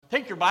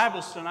Take your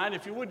Bibles tonight,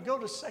 if you would, go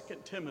to 2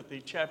 Timothy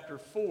chapter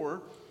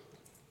 4.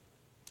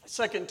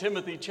 2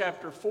 Timothy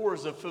chapter 4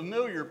 is a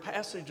familiar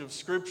passage of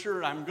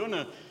Scripture. I'm going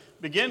to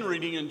begin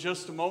reading in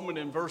just a moment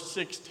in verse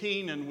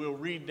 16, and we'll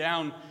read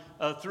down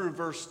through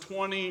verse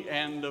 20,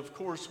 and of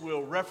course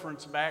we'll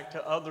reference back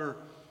to other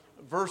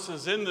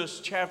verses in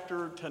this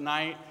chapter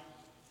tonight.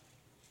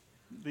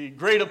 The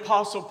great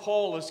apostle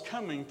Paul is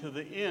coming to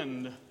the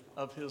end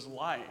of his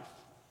life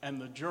and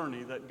the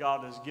journey that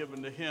God has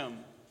given to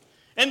him.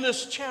 And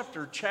this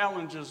chapter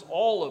challenges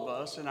all of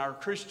us in our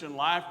Christian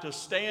life to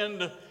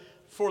stand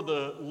for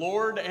the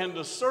Lord and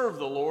to serve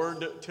the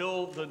Lord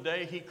till the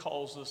day he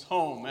calls us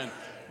home. And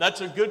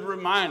that's a good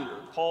reminder.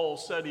 Paul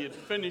said he had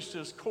finished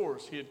his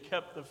course. He had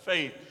kept the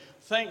faith.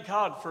 Thank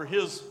God for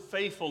his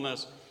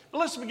faithfulness. But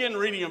let's begin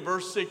reading in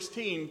verse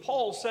 16.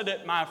 Paul said,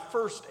 "At my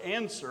first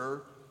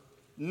answer,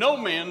 no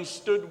man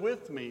stood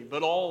with me,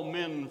 but all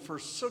men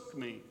forsook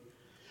me.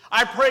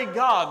 I pray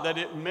God that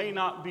it may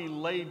not be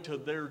laid to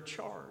their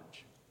charge.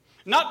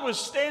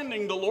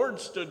 Notwithstanding, the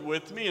Lord stood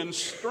with me and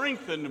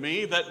strengthened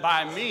me, that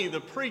by me the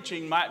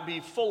preaching might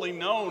be fully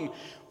known,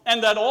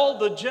 and that all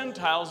the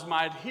Gentiles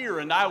might hear.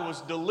 And I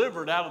was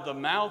delivered out of the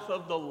mouth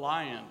of the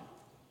lion.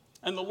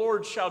 And the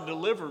Lord shall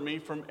deliver me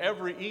from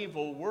every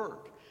evil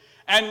work,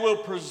 and will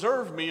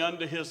preserve me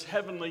unto his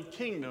heavenly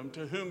kingdom,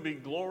 to whom be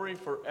glory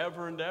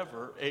forever and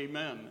ever.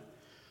 Amen.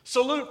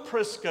 Salute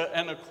Prisca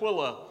and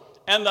Aquila,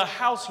 and the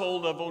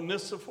household of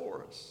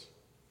Onesiphorus.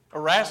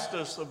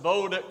 Erastus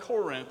abode at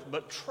Corinth,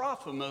 but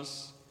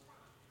Trophimus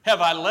have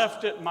I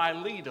left at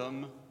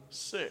Miletum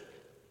sick."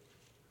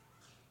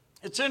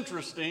 It's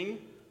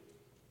interesting.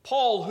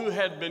 Paul, who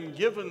had been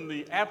given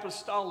the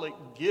apostolic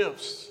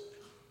gifts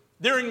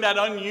during that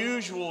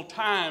unusual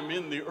time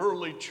in the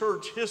early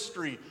church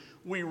history,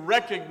 we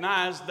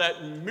recognize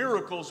that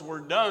miracles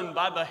were done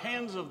by the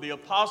hands of the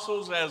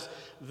apostles as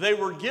they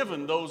were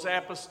given those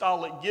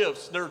apostolic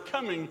gifts. They're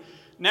coming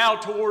now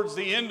towards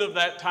the end of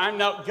that time.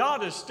 Now,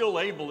 God is still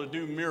able to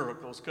do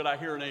miracles. Could I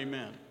hear an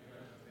amen?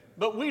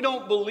 But we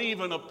don't believe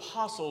in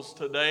apostles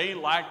today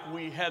like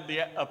we had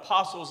the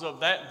apostles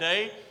of that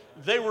day.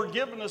 They were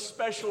given a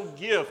special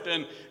gift,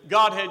 and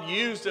God had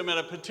used them at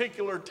a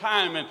particular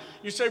time. And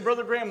you say,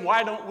 "Brother Graham,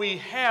 why don't we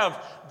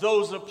have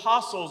those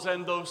apostles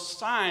and those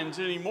signs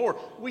anymore?"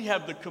 We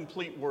have the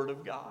complete Word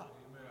of God.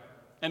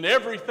 And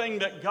everything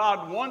that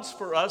God wants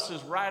for us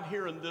is right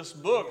here in this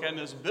book and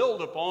is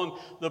built upon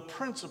the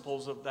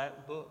principles of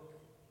that book.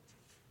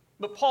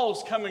 But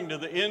Paul's coming to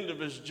the end of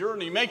his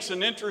journey. He makes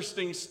an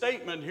interesting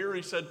statement here.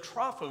 He said,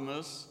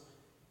 "Trophimus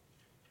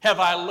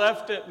have I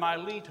left at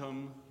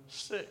Miletum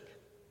sick."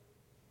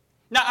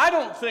 Now, I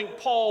don't think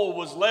Paul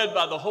was led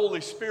by the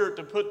Holy Spirit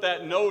to put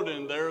that note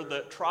in there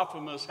that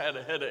Trophimus had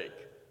a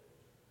headache,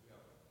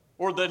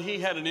 or that he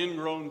had an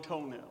ingrown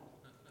toenail,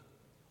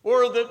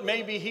 or that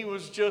maybe he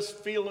was just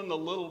feeling a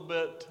little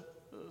bit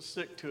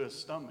sick to his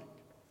stomach.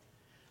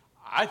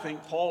 I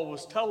think Paul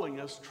was telling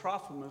us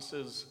Trophimus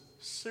is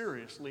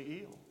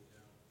seriously ill.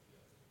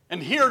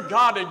 And here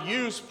God had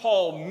used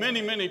Paul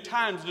many, many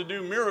times to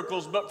do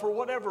miracles, but for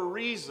whatever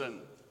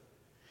reason,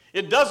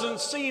 it doesn't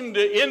seem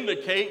to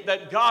indicate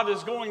that God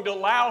is going to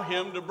allow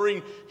him to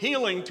bring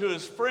healing to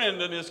his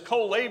friend and his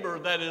co-laborer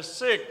that is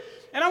sick.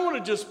 And I want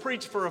to just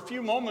preach for a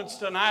few moments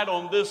tonight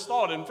on this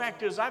thought. In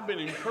fact, as I've been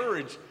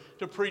encouraged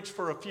to preach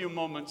for a few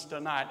moments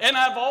tonight. And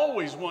I've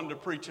always wanted to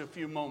preach a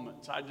few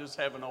moments. I just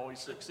haven't always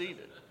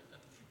succeeded.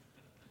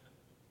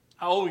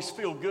 I always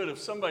feel good if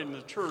somebody in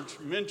the church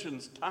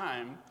mentions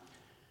time,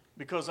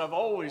 because I've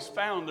always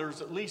found there's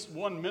at least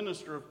one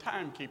minister of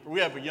timekeeper.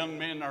 We have a young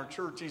man in our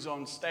church. He's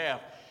on staff.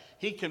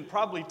 He can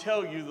probably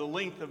tell you the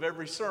length of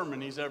every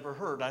sermon he's ever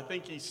heard. I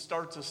think he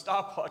starts a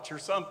stopwatch or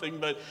something,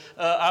 but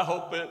I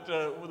hope that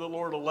the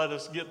Lord will let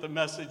us get the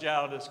message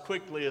out as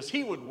quickly as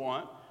he would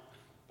want.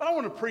 But I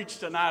want to preach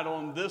tonight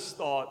on this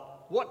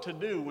thought: what to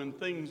do when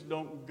things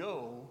don't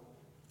go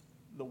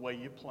the way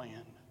you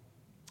planned.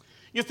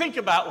 You think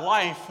about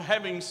life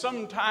having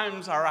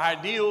sometimes our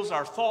ideals,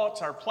 our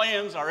thoughts, our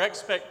plans, our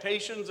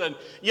expectations, and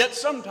yet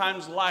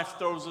sometimes life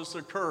throws us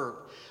a curve.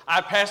 I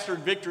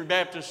pastored Victory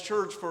Baptist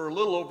Church for a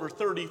little over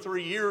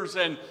 33 years,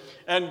 and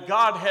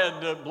God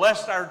had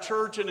blessed our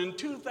church. And in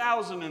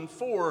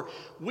 2004,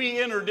 we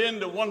entered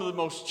into one of the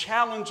most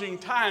challenging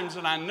times,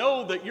 and I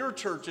know that your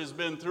church has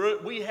been through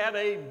it. We had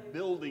a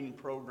building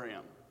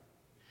program.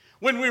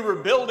 When we were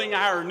building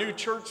our new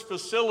church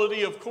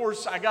facility, of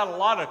course, I got a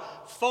lot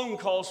of phone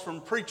calls from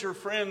preacher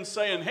friends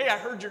saying, "Hey, I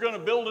heard you're going to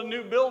build a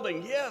new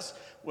building." "Yes."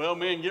 "Well,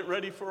 man, get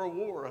ready for a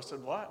war." I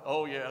said, "What?"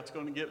 "Oh, yeah, it's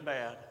going to get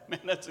bad." Man,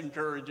 that's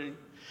encouraging.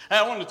 And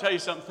I want to tell you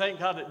something. Thank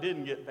God it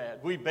didn't get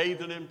bad. We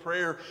bathed in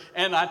prayer,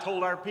 and I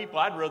told our people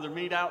I'd rather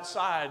meet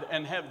outside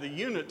and have the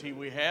unity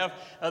we have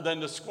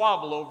than to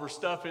squabble over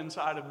stuff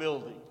inside a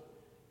building.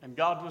 And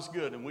God was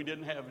good, and we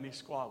didn't have any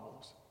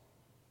squabbles.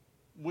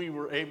 We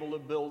were able to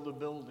build the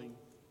building.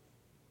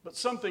 But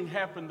something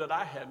happened that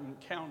I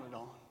hadn't counted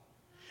on.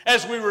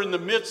 As we were in the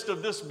midst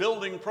of this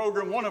building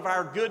program, one of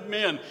our good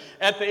men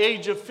at the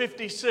age of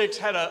 56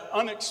 had an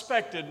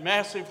unexpected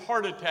massive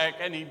heart attack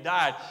and he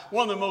died.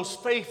 One of the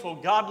most faithful,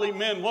 godly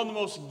men, one of the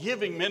most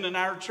giving men in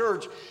our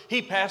church.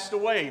 He passed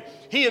away.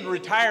 He had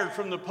retired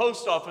from the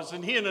post office,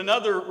 and he and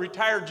another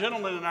retired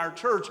gentleman in our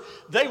church,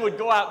 they would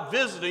go out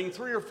visiting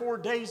 3 or 4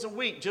 days a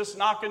week, just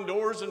knocking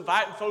doors,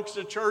 inviting folks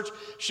to church,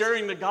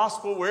 sharing the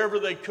gospel wherever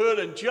they could,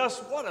 and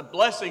just what a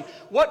blessing.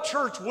 What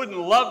church wouldn't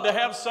love to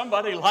have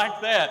somebody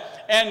like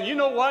that? And you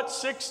know what?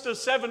 6 to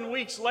 7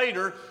 weeks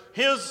later,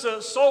 his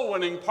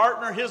soul-winning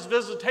partner, his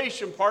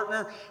visitation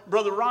partner,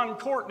 Brother Ron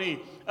Courtney,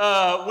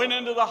 went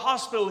into the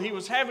hospital. He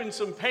was having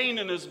some pain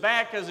in his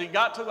back. As he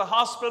got to the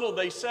hospital,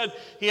 they said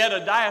he had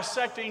a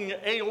dissecting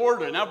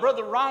aorta. Now,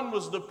 Brother Ron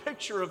was the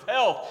picture of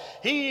health.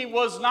 He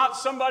was not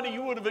somebody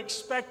you would have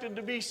expected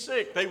to be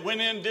sick. They went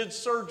in, did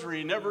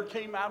surgery, never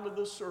came out of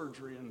the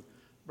surgery, and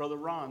Brother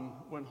Ron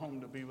went home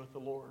to be with the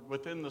Lord.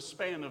 Within the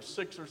span of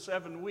 6 or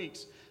 7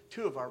 weeks,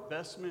 2 of our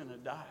best men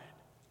had died.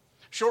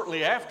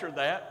 Shortly after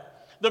that,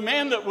 the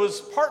man that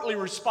was partly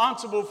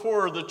responsible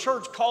for the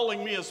church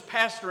calling me as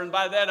pastor, and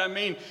by that I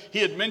mean he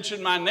had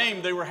mentioned my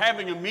name. They were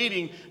having a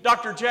meeting.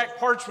 Dr. Jack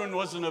Parchman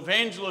was an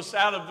evangelist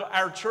out of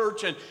our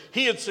church, and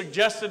he had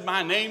suggested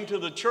my name to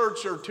the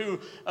church or to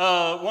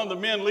one of the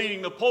men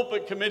leading the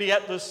pulpit committee.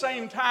 At the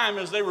same time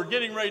as they were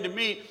getting ready to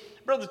meet,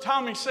 Brother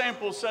Tommy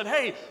Samples said,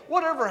 "Hey,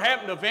 whatever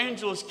happened to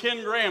evangelist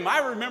Ken Graham? I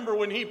remember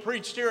when he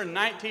preached here in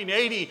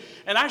 1980,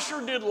 and I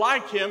sure did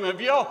like him.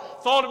 Have y'all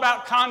thought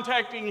about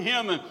contacting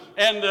him?"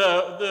 And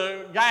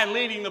the guy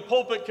leading the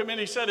pulpit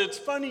committee said, "It's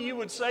funny you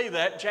would say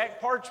that." Jack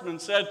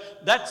Parchman said,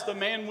 "That's the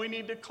man we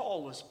need to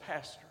call as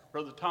pastor."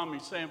 Brother Tommy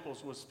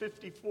Samples was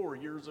 54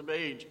 years of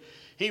age.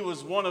 He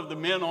was one of the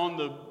men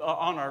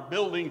on our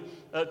building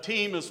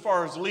team as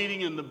far as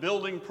leading in the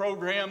building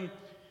program.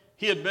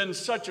 He had been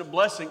such a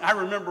blessing. I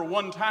remember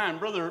one time,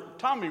 Brother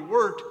Tommy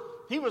worked,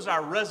 he was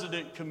our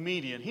resident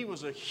comedian. He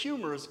was a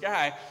humorous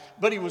guy,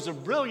 but he was a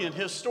brilliant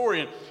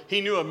historian.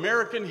 He knew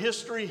American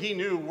history, he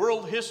knew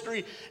world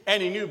history,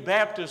 and he knew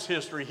Baptist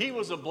history. He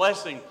was a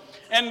blessing.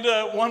 And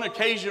one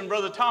occasion,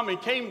 Brother Tommy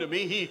came to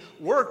me. He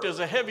worked as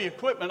a heavy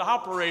equipment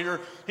operator.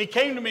 He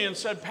came to me and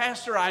said,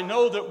 "Pastor, I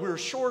know that we're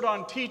short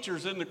on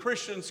teachers in the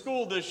Christian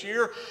school this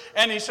year."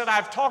 And he said,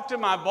 "I've talked to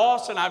my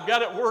boss and I've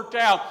got it worked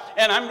out.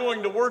 And I'm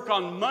going to work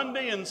on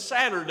Monday and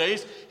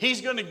Saturdays.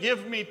 He's going to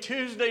give me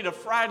Tuesday to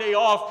Friday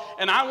off.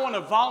 And I want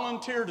to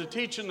volunteer to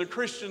teach in the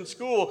Christian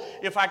school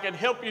if I could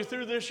help you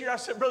through this year." I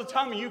said, "Brother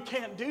Tommy, you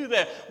can't do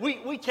that.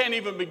 We can't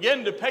even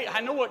begin to pay. I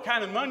know what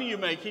kind of money you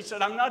make." He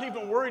said, "I'm not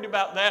even worried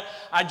about that.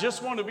 I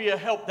just want to be a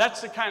help."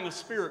 That's the kind of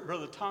spirit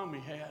Brother Tommy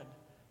had.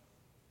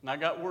 And I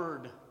got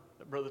word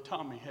that Brother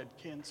Tommy had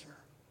cancer.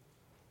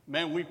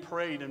 Man, we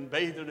prayed and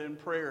bathed it in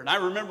prayer. And I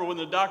remember when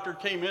the doctor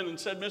came in and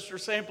said, "Mr.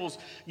 Samples,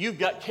 you've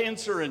got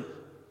cancer and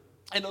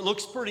it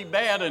looks pretty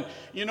bad. And,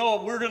 you know,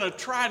 we're going to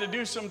try to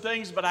do some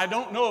things, but I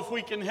don't know if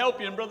we can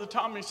help you." And Brother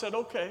Tommy said,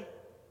 "Okay."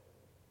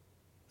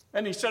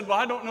 And he said, "Well,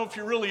 I don't know if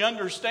you're really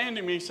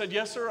understanding me." He said,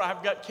 "Yes, sir,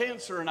 I've got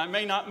cancer and I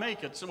may not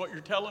make it. So what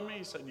you're telling me?"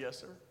 He said, "Yes,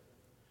 sir."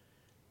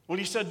 Well,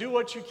 he said, "Do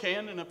what you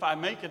can, and if I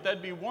make it,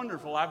 that'd be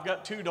wonderful. I've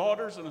got 2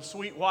 daughters and a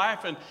sweet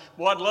wife, and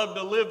boy, I'd love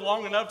to live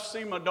long enough to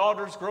see my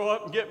daughters grow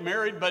up and get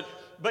married,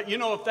 but you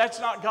know, if that's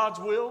not God's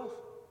will,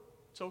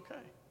 it's okay.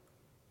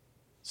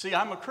 See,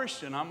 I'm a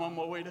Christian. I'm on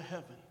my way to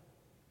heaven,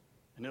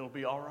 and it'll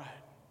be all right."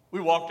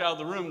 We walked out of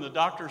the room. The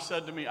doctor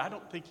said to me, "I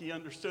don't think he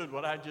understood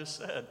what I just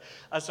said."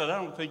 I said, "I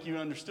don't think you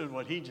understood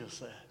what he just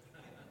said.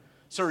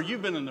 Sir,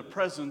 you've been in the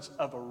presence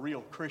of a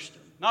real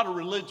Christian, not a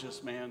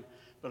religious man,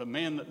 but a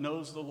man that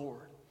knows the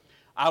Lord."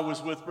 I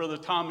was with Brother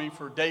Tommy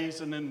for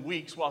days and then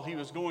weeks while he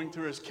was going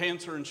through his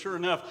cancer, and sure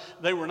enough,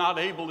 they were not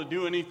able to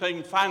do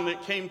anything. Finally,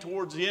 it came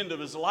towards the end of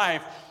his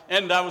life,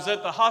 and I was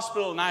at the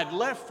hospital, and I had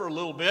left for a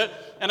little bit,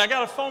 and I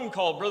got a phone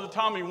call. Brother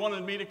Tommy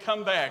wanted me to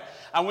come back.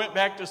 I went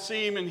back to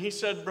see him, and he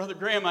said, "Brother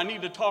Graham, I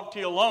need to talk to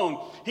you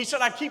alone." He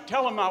said, "I keep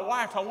telling my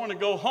wife I want to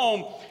go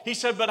home." He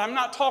said, "But I'm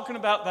not talking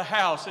about the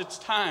house. It's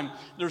time.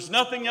 There's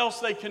nothing else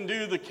they can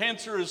do. The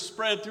cancer is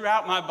spread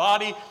throughout my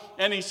body."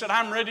 And he said,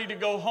 "I'm ready to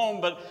go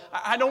home, but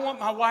I don't want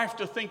my wife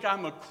to think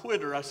I'm a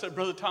quitter." I said,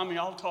 "Brother Tommy,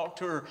 I'll talk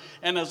to her."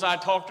 And as I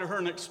talked to her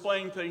and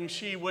explained things,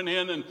 she went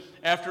in, and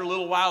after a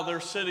little while, they're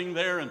sitting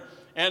there,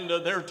 and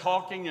they're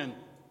talking,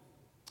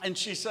 and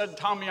she said,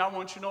 "Tommy, I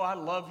want you to know I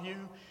love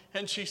you."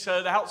 And she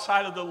said,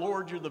 "Outside of the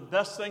Lord, you're the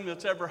best thing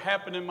that's ever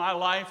happened in my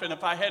life, and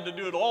if I had to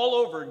do it all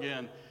over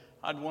again,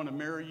 I'd want to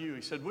marry you."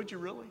 He said, "Would you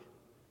really?"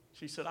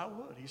 She said, "I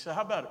would." He said,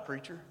 "How about it,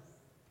 preacher?"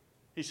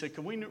 He said,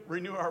 "Can we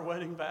renew our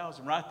wedding vows?"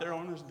 And right there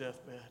on his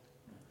deathbed,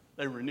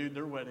 they renewed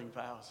their wedding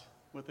vows.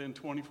 Within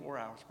 24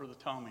 hours, Brother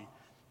Tommy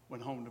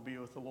went home to be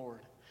with the Lord.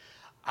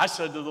 I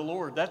said to the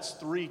Lord, that's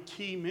 3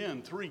 key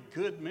men, 3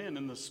 good men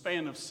in the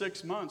span of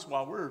 6 months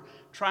while we're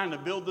trying to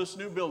build this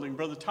new building.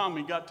 Brother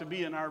Tommy got to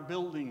be in our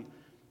building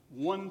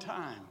one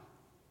time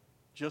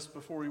just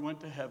before he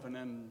went to heaven,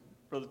 and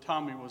Brother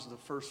Tommy was the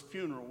first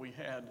funeral we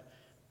had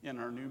in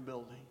our new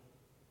building.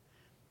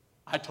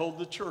 I told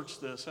the church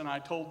this, and I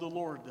told the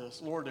Lord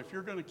this. Lord, if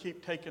you're going to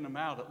keep taking them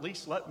out, at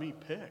least let me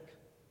pick.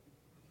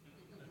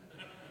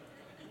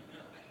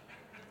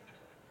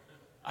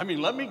 I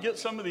mean, let me get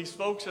some of these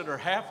folks that are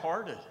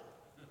half-hearted.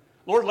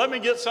 Lord, let me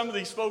get some of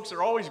these folks that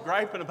are always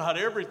griping about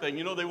everything.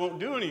 You know, they won't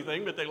do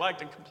anything, but they like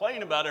to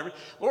complain about everything.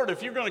 Lord,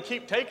 if you're going to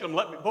keep taking them,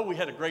 let me. Boy, we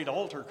had a great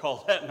altar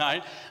call that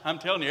night. I'm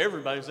telling you,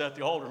 everybody was at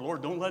the altar.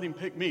 Lord, don't let him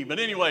pick me. But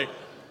anyway,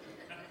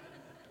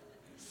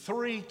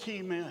 3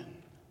 key men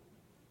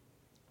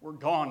were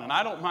gone. And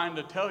I don't mind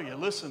to tell you,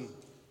 listen,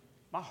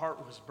 my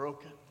heart was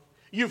broken.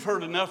 You've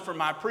heard enough from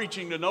my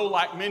preaching to know,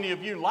 like many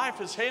of you, life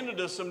has handed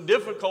us some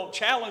difficult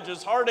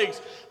challenges, heartaches,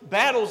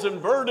 battles,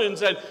 and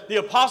burdens. And the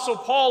Apostle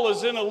Paul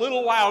is in a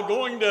little while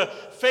going to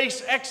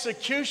face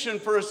execution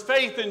for his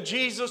faith in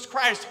Jesus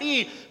Christ.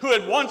 He who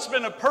had once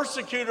been a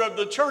persecutor of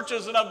the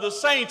churches and of the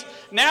saints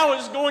now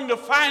is going to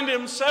find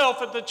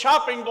himself at the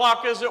chopping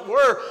block, as it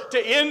were, to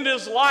end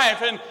his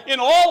life. And in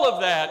all of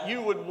that, you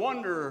would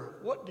wonder,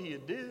 what do you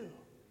do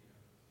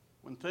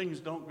when things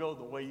don't go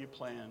the way you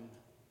planned?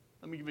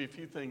 Let me give you a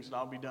few things and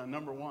I'll be done.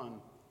 Number 1,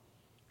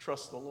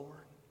 trust the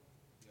Lord.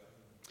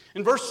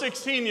 In verse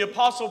 16, the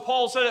Apostle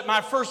Paul said, "At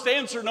my first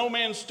answer, no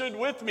man stood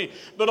with me,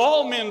 but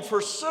all men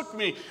forsook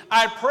me.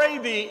 I pray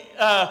thee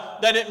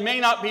that it may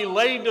not be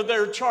laid to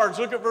their charge."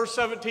 Look at verse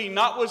 17.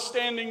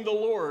 "Notwithstanding, the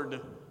Lord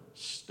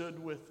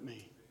stood with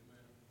me."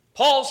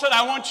 Paul said,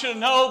 I want you to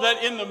know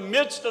that in the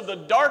midst of the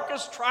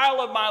darkest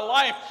trial of my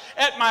life,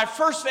 at my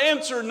first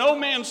answer, no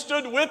man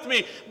stood with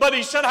me. But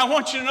he said, I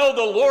want you to know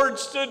the Lord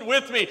stood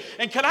with me.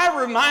 And can I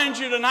remind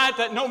you tonight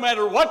that no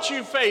matter what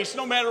you face,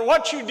 no matter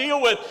what you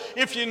deal with,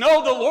 if you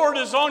know the Lord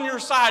is on your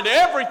side,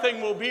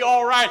 everything will be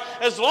all right.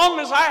 As long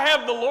as I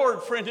have the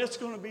Lord, friend, it's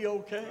going to be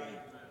okay.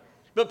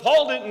 But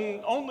Paul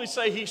didn't only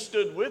say he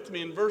stood with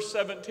me. In verse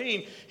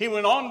 17, he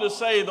went on to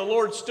say, the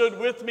Lord stood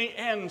with me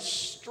and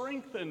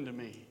strengthened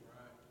me.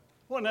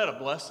 Wasn't that a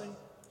blessing?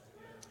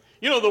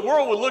 You know, the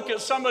world would look at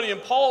somebody in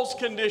Paul's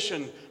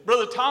condition,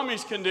 Brother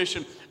Tommy's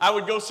condition. I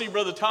would go see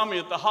Brother Tommy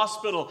at the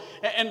hospital.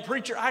 And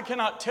preacher, I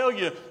cannot tell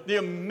you the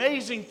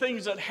amazing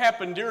things that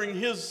happened during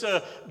his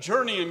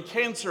journey in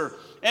cancer.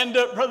 And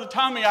Brother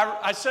Tommy,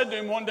 I said to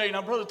him one day,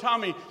 now, Brother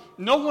Tommy,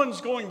 no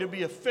one's going to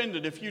be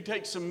offended if you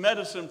take some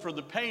medicine for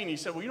the pain. He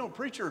said, well, you know,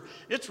 preacher,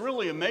 it's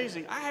really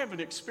amazing. I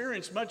haven't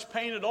experienced much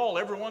pain at all.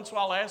 Every once in a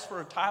while I ask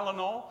for a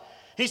Tylenol.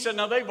 He said,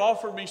 now they've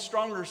offered me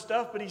stronger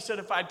stuff, but he said,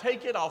 if I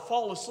take it, I'll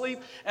fall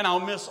asleep and I'll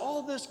miss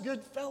all this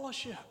good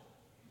fellowship.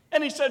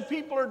 And he said,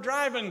 people are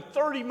driving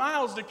 30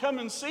 miles to come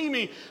and see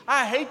me.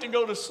 I hate to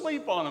go to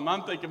sleep on them.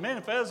 I'm thinking, man,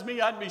 if that was me,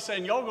 I'd be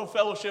saying, y'all go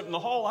fellowship in the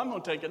hall. I'm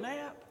going to take a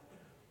nap.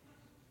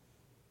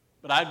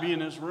 But I'd be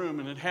in his room,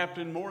 and it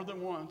happened more than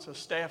once. A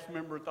staff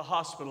member at the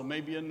hospital,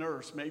 maybe a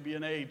nurse, maybe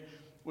an aide,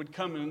 would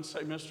come in and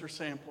say, Mr.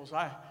 Samples,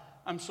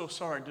 I'm so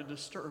sorry to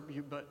disturb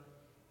you, but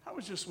I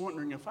was just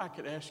wondering if I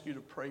could ask you to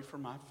pray for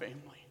my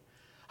family.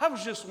 I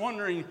was just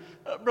wondering,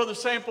 Brother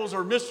Samples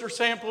or Mr.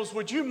 Samples,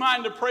 would you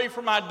mind to pray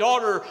for my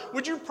daughter?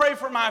 Would you pray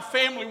for my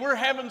family? We're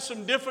having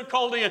some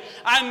difficulty, and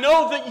I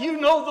know that you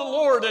know the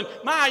Lord. And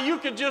you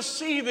could just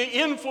see the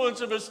influence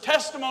of his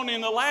testimony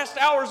in the last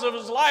hours of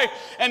his life.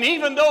 And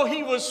even though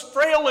he was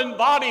frail in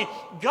body,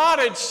 God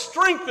had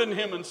strengthened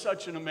him in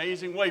such an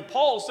amazing way.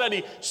 Paul said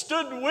he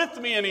stood with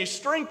me and he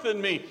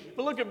strengthened me.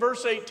 But look at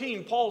verse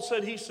 18. Paul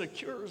said he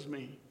secures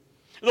me.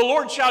 The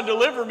Lord shall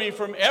deliver me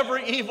from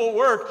every evil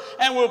work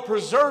and will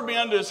preserve me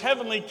unto his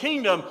heavenly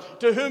kingdom,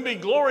 to whom be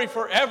glory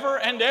forever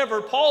and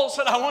ever. Paul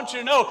said, I want you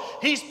to know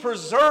he's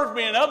preserved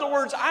me. In other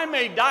words, I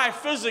may die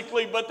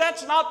physically, but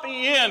that's not the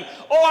end.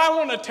 Oh, I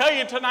want to tell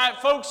you tonight,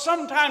 folks,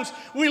 sometimes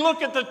we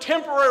look at the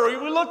temporary,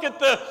 we look at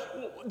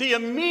the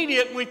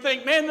immediate, and we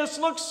think, man, this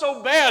looks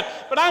so bad.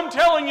 But I'm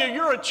telling you,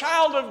 you're a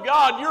child of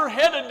God. You're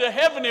headed to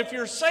heaven if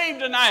you're saved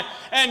tonight,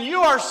 and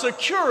you are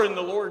secure in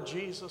the Lord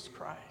Jesus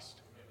Christ.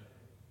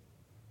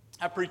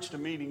 I preached a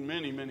meeting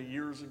many, many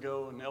years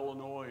ago in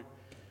Illinois,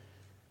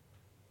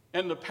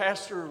 and the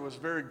pastor was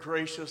very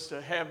gracious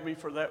to have me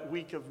for that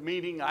week of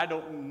meeting. I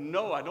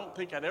don't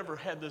think I'd ever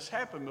had this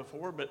happen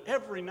before, but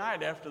every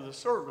night after the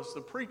service,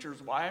 the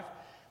preacher's wife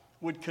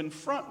would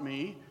confront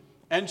me,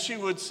 and she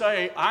would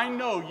say, I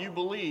know you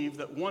believe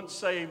that once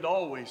saved,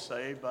 always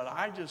saved, but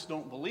I just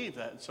don't believe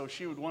that. And so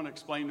she would want to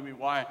explain to me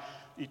why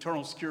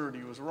eternal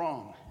security was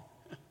wrong.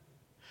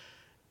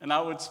 And I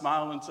would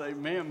smile and say,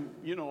 ma'am,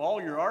 you know, all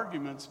your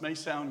arguments may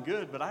sound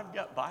good, but I've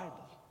got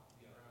Bible.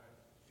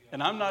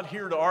 And I'm not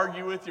here to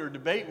argue with you or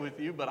debate with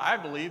you, but I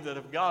believe that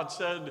if God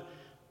said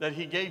that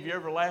he gave you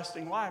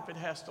everlasting life, it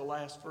has to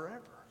last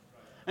forever.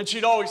 And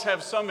she'd always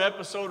have some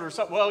episode or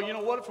something, well, you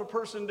know, what if a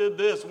person did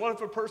this? What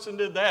if a person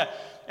did that?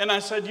 And I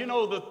said, you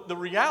know, the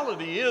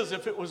reality is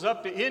if it was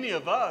up to any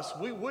of us,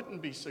 we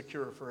wouldn't be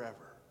secure forever.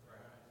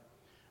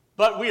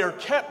 But we are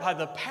kept by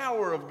the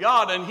power of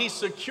God, and he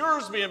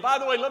secures me. And by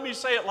the way, let me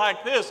say it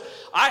like this.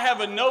 I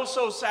have a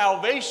no-so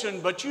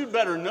salvation, but you'd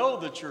better know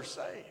that you're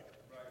saved.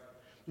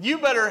 You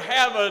better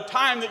have a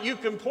time that you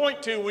can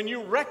point to when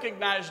you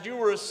recognized you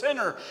were a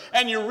sinner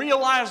and you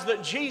realized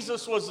that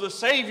Jesus was the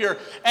Savior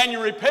and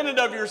you repented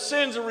of your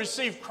sins and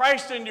received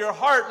Christ into your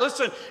heart.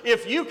 Listen,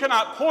 if you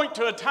cannot point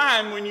to a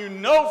time when you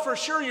know for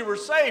sure you were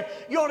saved,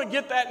 you ought to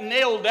get that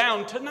nailed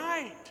down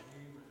tonight.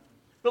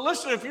 But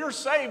listen, if you're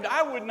saved,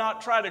 I would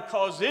not try to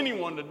cause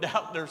anyone to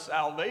doubt their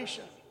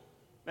salvation.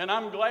 And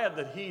I'm glad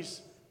that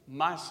He's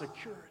my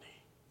security.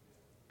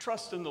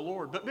 Trust in the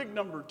Lord. But big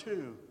number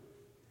two,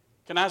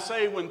 can I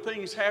say when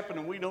things happen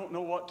and we don't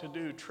know what to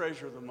do,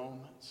 treasure the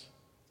moments.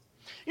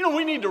 You know,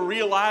 we need to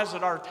realize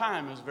that our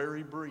time is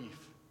very brief.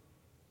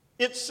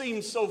 It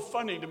seems so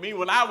funny to me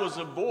when I was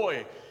a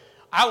boy,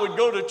 I would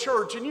go to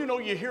church and you know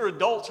you hear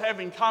adults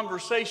having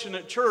conversation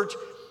at church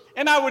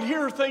and I would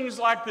hear things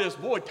like this,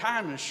 boy,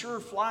 time is sure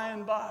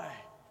flying by.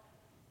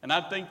 And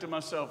I'd think to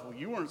myself, well,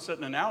 you weren't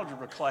sitting in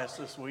algebra class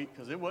this week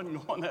because it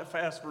wasn't going that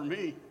fast for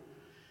me.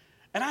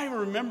 And I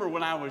remember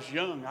when I was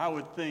young, I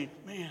would think,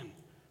 man,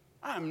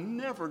 I'm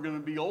never going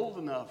to be old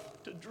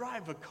enough to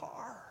drive a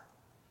car.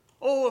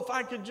 Oh, if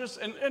I could just,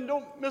 and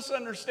don't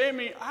misunderstand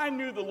me, I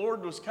knew the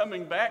Lord was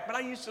coming back, but I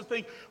used to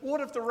think,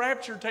 what if the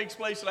rapture takes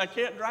place and I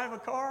can't drive a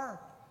car?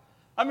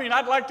 I mean,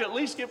 I'd like to at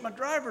least get my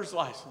driver's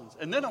license.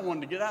 And then I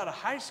wanted to get out of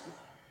high school.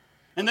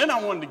 And then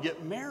I wanted to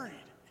get married.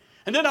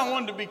 And then I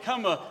wanted to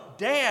become a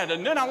dad.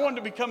 And then I wanted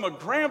to become a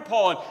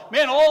grandpa. And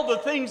man, all the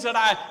things that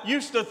I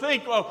used to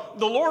think, well,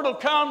 the Lord will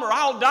come or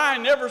I'll die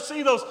and never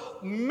see those.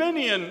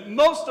 Many and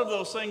most of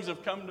those things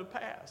have come to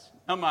pass.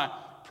 Now, my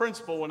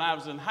principal, when I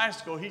was in high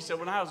school, he said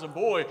when I was a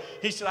boy,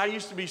 he said I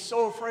used to be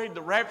so afraid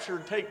the rapture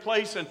would take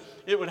place and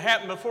it would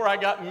happen before I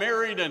got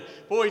married. And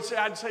boy,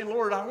 I'd say,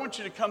 Lord, I want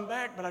you to come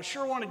back, but I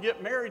sure want to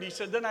get married. He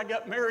said, then I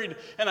got married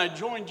and I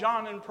joined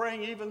John in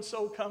praying, even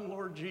so come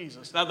Lord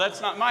Jesus. Now, that's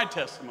not my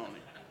testimony.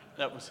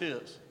 That was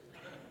his.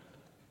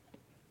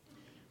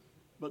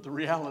 But the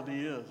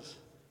reality is,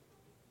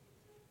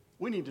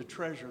 we need to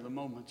treasure the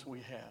moments we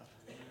have.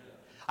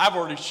 I've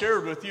already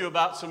shared with you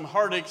about some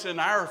heartaches in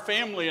our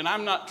family, and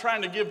I'm not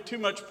trying to give too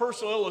much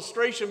personal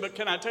illustration, but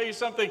can I tell you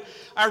something?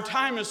 Our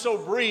time is so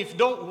brief.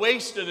 Don't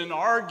waste it in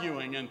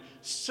arguing and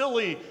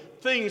silly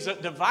things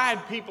that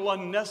divide people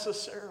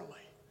unnecessarily.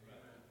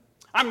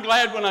 I'm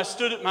glad when I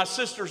stood at my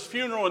sister's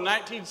funeral in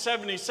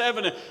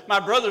 1977, and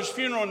my brother's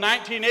funeral in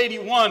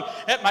 1981,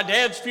 at my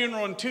dad's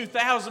funeral in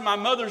 2000, my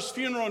mother's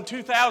funeral in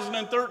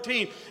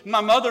 2013,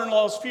 my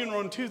mother-in-law's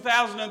funeral in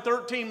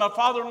 2013, my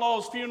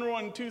father-in-law's funeral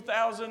in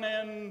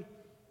 2018.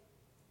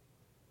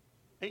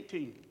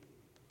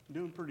 I'm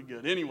doing pretty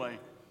good. Anyway,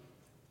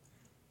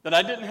 that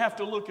I didn't have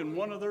to look in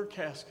one of their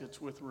caskets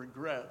with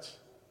regrets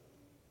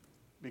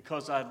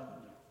because I'd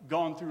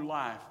gone through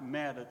life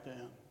mad at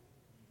them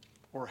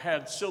or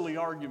had silly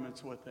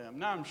arguments with them.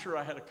 Now, I'm sure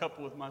I had a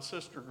couple with my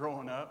sister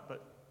growing up,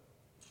 but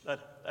that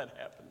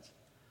happens.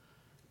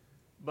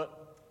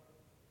 But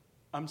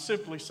I'm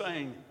simply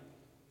saying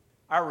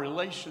our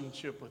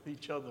relationship with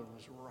each other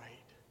was right.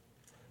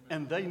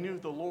 And they knew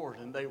the Lord,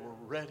 and they were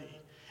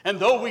ready. And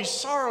though we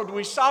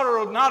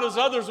sorrowed not as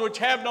others which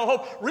have no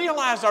hope.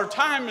 Realize our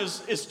time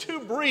is too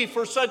brief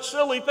for such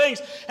silly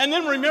things. And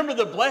then remember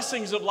the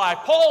blessings of life.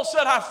 Paul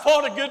said, I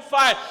fought a good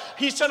fight.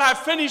 He said, I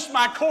finished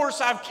my course.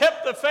 I've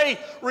kept the faith.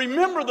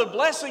 Remember the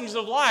blessings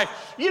of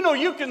life. You know,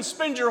 you can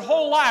spend your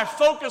whole life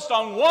focused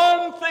on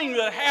one thing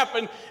that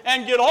happened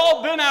and get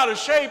all bent out of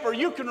shape, or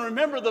you can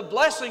remember the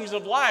blessings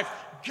of life.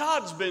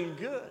 God's been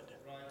good.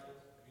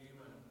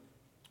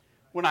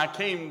 When I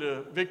came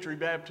to Victory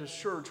Baptist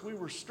Church, we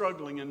were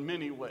struggling in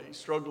many ways.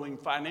 Struggling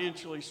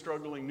financially,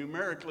 struggling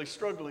numerically,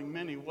 struggling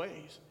many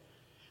ways.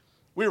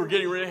 We were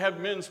getting ready to have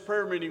men's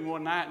prayer meeting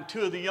one night, and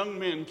two of the young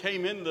men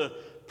came in the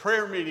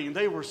prayer meeting.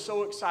 They were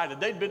so excited.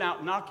 They'd been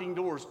out knocking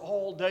doors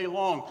all day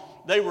long.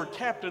 They were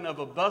captain of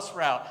a bus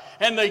route.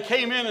 And they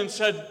came in and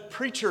said,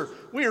 Preacher,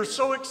 we are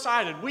so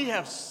excited. We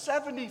have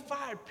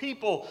 75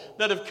 people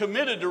that have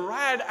committed to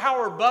ride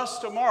our bus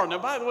tomorrow. Now,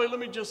 by the way, let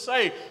me just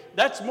say,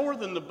 that's more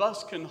than the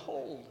bus can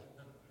hold.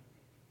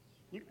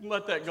 You can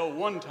let that go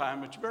one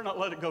time, but you better not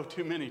let it go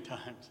too many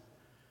times.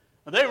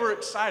 Now, they were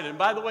excited. And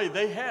by the way,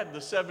 they had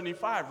the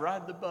 75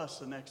 ride the bus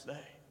the next day.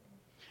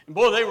 And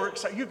boy, they were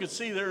excited. You could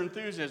see their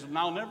enthusiasm. And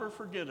I'll never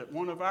forget it.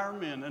 One of our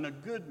men, and a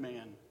good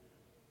man,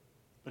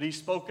 but he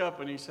spoke up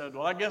and he said,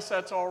 well, I guess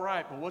that's all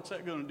right, but what's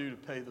that going to do to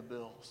pay the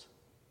bills?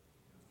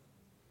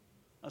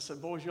 I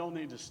said, boys, y'all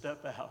need to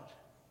step out.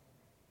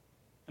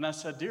 And I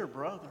said, dear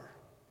brother,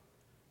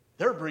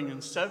 they're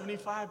bringing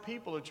 75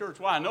 people to church.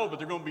 Well, I know, but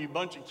they're going to be a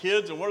bunch of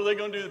kids, and what are they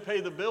going to do to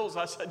pay the bills?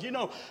 I said, you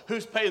know,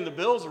 who's paying the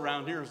bills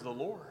around here is the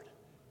Lord.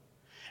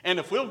 And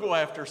if we'll go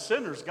after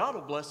sinners, God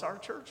will bless our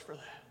church for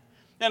that.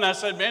 And I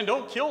said, man,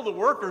 don't kill the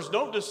workers.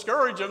 Don't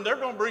discourage them. They're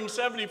going to bring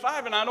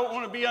 75, and I don't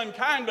want to be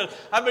unkind, but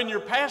I've been your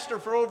pastor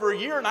for over a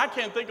year, and I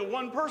can't think of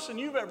one person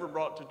you've ever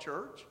brought to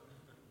church.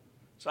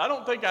 So I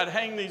don't think I'd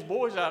hang these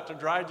boys out to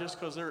dry just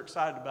because they're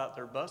excited about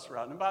their bus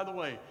route. And by the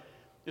way,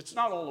 it's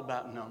not all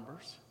about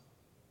numbers.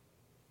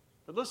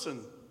 But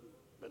listen,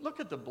 look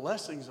at the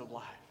blessings of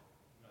life.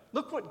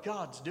 Look what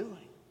God's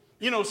doing.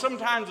 You know,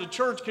 sometimes a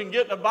church can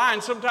get in a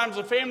bind. Sometimes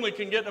a family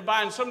can get in a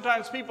bind.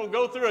 Sometimes people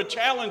go through a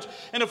challenge.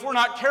 And if we're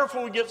not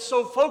careful, we get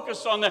so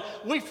focused on that,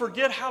 we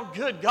forget how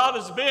good God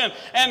has been.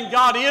 And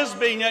God is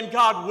being and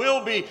God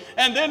will be.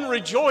 And then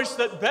rejoice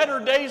that better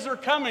days are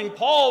coming.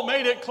 Paul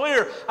made it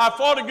clear. I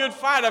fought a good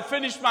fight. I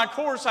finished my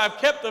course. I've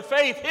kept the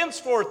faith.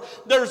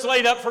 Henceforth, there's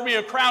laid up for me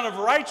a crown of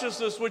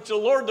righteousness, which the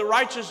Lord, the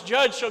righteous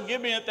judge, shall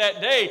give me at that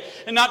day.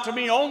 And not to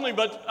me only,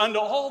 but unto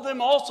all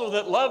them also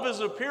that love is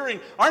appearing.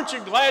 Aren't you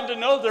glad to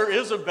know there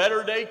is a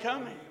better day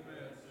coming?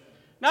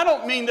 Now, I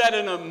don't mean that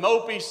in a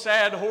mopey,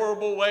 sad,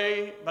 horrible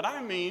way, but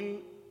I mean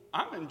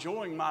I'm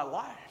enjoying my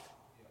life.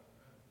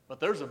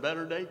 But there's a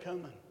better day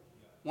coming.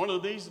 One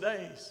of these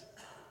days,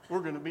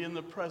 we're going to be in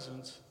the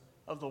presence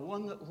of the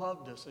one that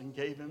loved us and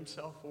gave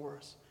himself for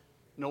us.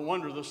 No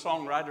wonder the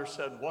songwriter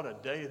said, what a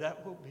day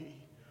that will be.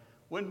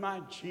 When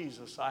my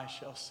Jesus I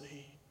shall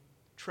see.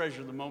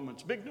 Treasure the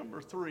moments. Big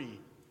number 3.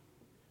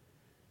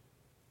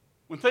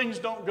 When things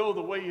don't go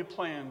the way you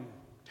plan,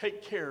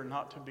 take care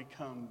not to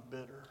become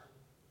bitter.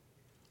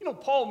 You know,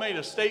 Paul made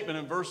a statement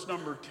in verse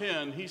number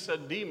 10. He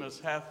said, Demas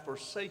hath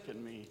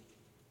forsaken me,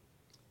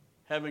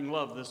 having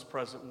loved this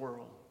present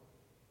world,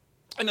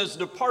 and has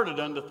departed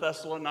unto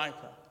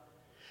Thessalonica.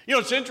 You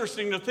know, it's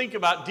interesting to think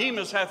about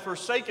Demas hath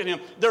forsaken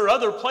him. There are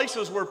other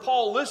places where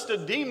Paul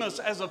listed Demas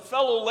as a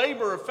fellow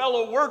laborer, a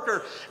fellow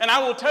worker. And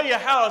I will tell you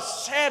how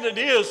sad it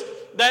is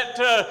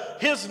that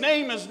his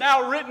name is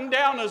now written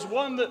down as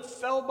one that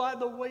fell by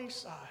the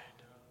wayside.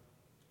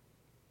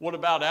 What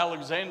about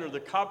Alexander the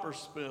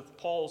coppersmith?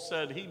 Paul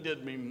said he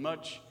did me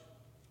much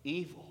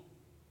evil.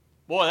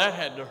 Boy, that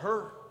had to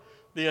hurt.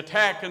 The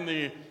attack and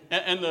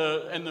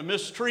the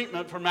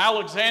mistreatment from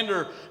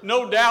Alexander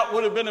no doubt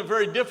would have been a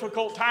very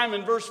difficult time.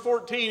 In verse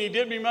 14, he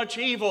did me much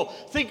evil.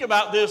 Think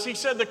about this. He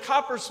said the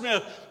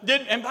coppersmith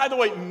did, and by the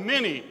way,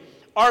 many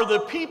are the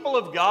people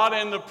of God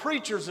and the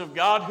preachers of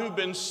God who've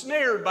been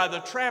snared by the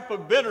trap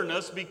of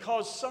bitterness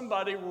because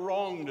somebody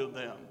wronged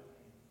them.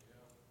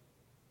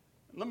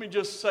 Let me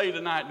just say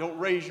tonight, don't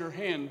raise your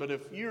hand, but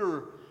if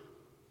you're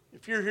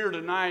here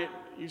tonight,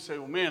 you say,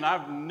 well, man,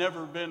 I've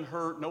never been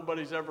hurt.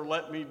 Nobody's ever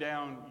let me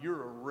down.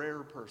 You're a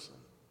rare person.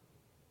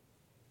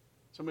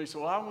 Somebody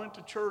said, well, I went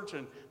to church,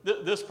 and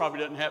this probably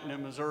doesn't happen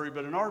in Missouri,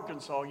 but in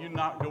Arkansas, you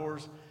knock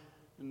doors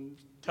and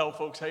tell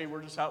folks, hey,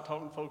 we're just out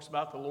talking to folks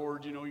about the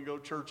Lord. You know, you go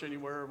to church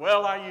anywhere.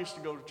 Well, I used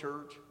to go to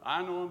church.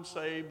 I know I'm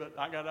saved, but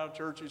I got out of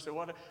church. You say,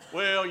 what?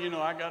 Well, you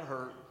know, I got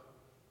hurt.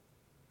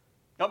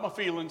 Got my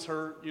feelings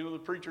hurt. You know, the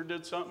preacher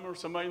did something or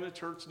somebody in the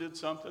church did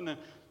something, and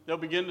they'll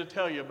begin to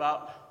tell you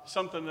about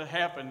something that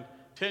happened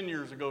 10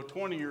 years ago,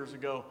 20 years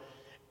ago.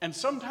 And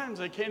sometimes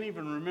they can't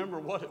even remember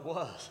what it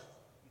was.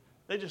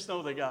 They just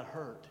know they got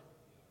hurt.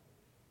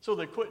 So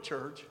they quit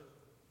church.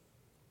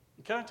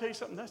 And can I tell you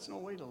something? That's no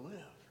way to live.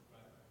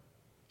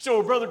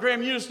 So, Brother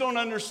Graham, you just don't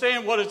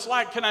understand what it's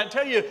like. Can I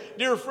tell you,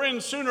 dear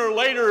friends, sooner or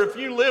later, if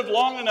you live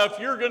long enough,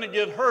 you're going to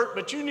get hurt.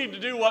 But you need to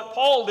do what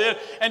Paul did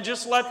and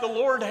just let the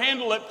Lord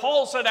handle it.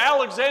 Paul said,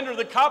 Alexander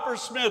the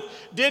coppersmith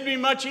did me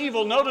much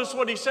evil. Notice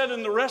what he said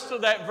in the rest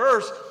of that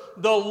verse.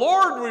 The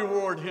Lord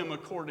reward him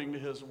according to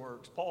his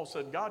works. Paul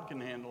said, God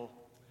can handle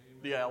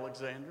the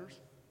Alexanders.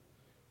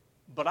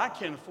 But I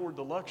can't afford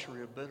the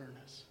luxury of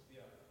bitterness.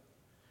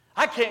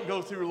 I can't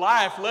go through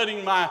life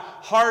letting my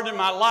heart and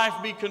my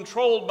life be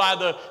controlled by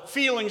the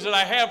feelings that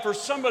I have for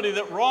somebody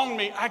that wronged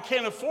me. I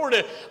can't afford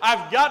it.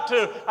 I've got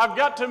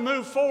to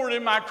move forward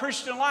in my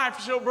Christian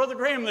life. So, Brother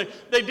Graham,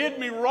 they did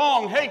me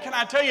wrong. Hey, can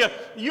I tell you,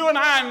 you and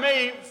I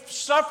may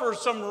suffer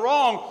some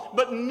wrong,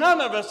 but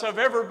none of us have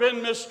ever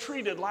been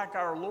mistreated like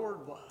our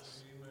Lord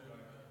was.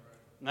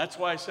 And that's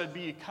why I said,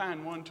 be ye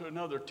kind one to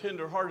another,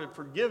 tenderhearted,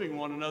 forgiving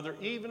one another,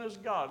 even as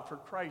God, for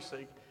Christ's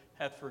sake,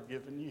 hath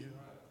forgiven you.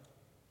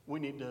 We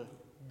need to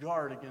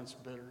guard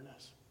against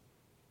bitterness.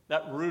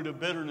 That root of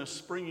bitterness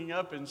springing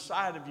up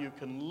inside of you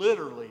can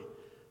literally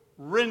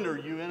render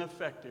you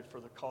ineffective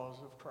for the cause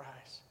of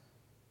Christ.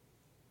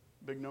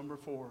 Big number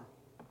 4.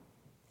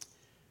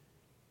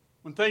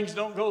 When things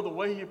don't go the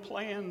way you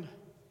planned,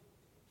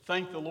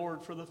 thank the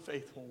Lord for the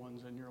faithful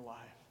ones in your life.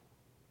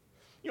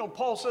 You know,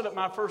 Paul said at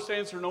my first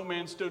answer, no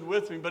man stood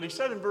with me, but he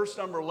said in verse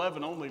number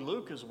 11, only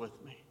Luke is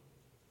with me.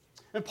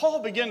 And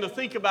Paul began to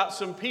think about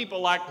some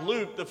people like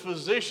Luke, the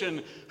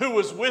physician who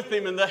was with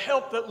him, and the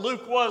help that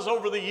Luke was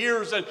over the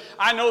years. And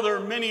I know there are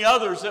many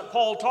others that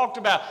Paul talked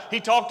about. He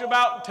talked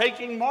about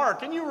taking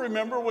Mark. And you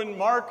remember when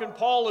Mark and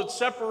Paul had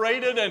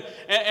separated,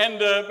 and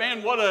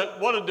man, what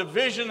a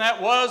division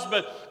that was.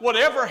 But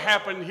whatever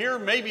happened here,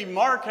 maybe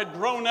Mark had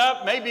grown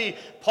up. Maybe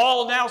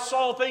Paul now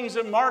saw things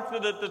in Mark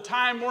that at the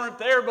time weren't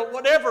there. But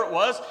whatever it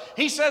was,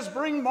 he says,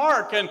 bring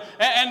Mark, and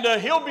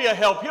he'll be a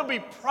help. He'll be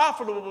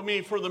profitable to me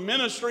for the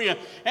ministry.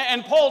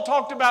 And Paul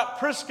talked about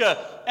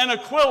Prisca and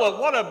Aquila.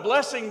 What a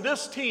blessing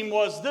this team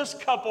was. This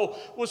couple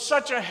was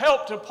such a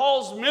help to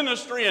Paul's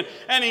ministry.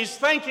 And he's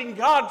thanking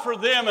God for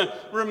them and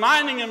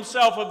reminding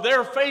himself of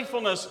their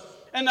faithfulness.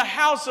 And the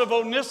house of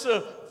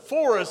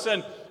Onesiphorus.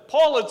 And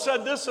Paul had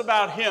said this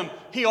about him.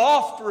 He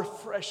oft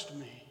refreshed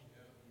me.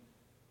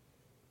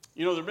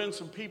 You know, there have been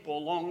some people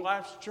along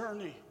life's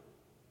journey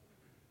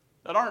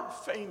that aren't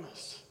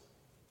famous.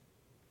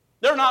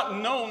 They're not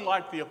known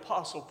like the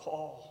Apostle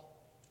Paul,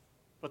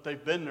 but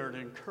they've been there to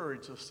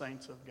encourage the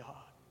saints of God.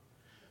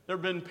 There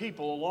have been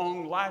people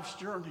along life's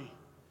journey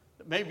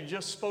that maybe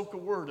just spoke a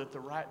word at the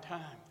right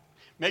time,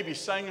 maybe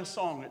sang a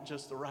song at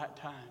just the right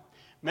time,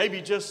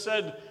 maybe just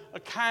said a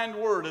kind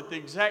word at the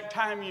exact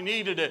time you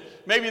needed it.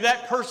 Maybe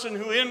that person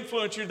who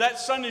influenced you, that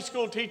Sunday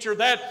school teacher,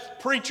 that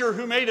preacher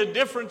who made a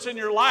difference in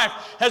your life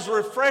has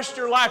refreshed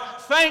your life.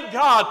 Thank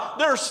God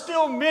there are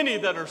still many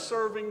that are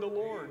serving the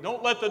Lord.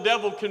 Don't let the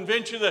devil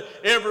convince you that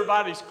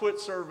everybody's quit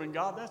serving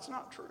God. That's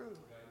not true.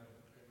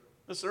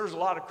 Listen, there's a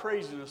lot of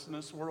craziness in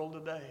this world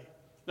today.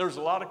 There's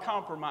a lot of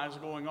compromise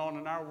going on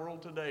in our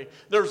world today.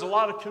 There's a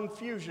lot of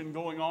confusion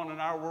going on in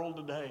our world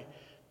today.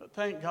 But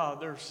thank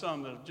God there's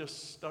some that have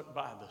just stuck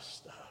by this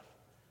stuff.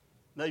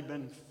 They've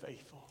been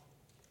faithful.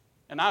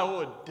 And I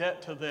owe a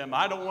debt to them.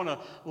 I don't want to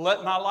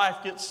let my life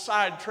get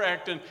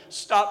sidetracked and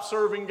stop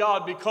serving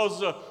God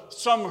because of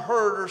some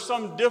hurt or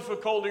some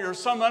difficulty or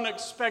some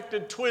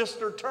unexpected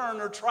twist or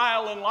turn or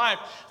trial in life.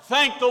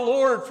 Thank the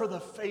Lord for the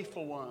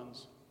faithful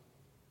ones.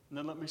 And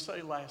then let me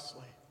say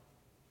lastly,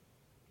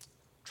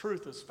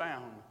 truth is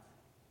found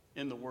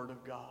in the Word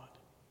of God.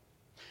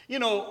 You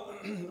know,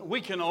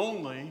 we can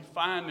only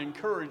find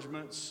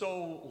encouragement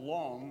so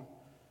long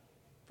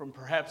from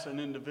perhaps an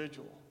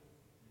individual.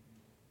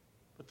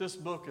 But this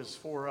book is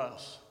for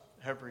us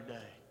every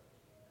day.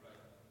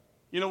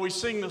 You know, we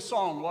sing the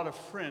song, "What a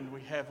Friend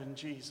We Have in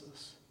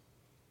Jesus."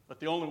 But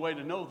the only way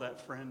to know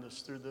that friend is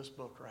through this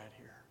book right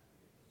here.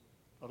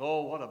 But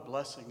oh, what a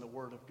blessing the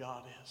Word of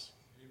God is.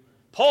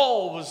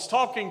 Paul was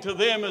talking to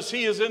them as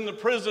he is in the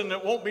prison.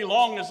 It won't be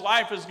long, his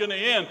life is going to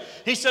end.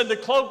 He said, "The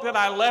cloak that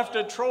I left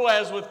at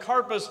Troas with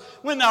Carpus,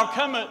 when thou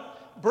comest,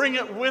 bring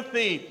it with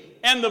thee.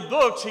 And the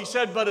books," he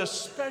said, "but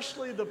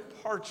especially the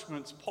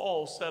parchments."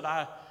 Paul said,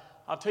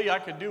 I'll tell you, I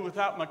could do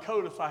without my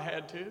coat if I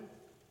had to,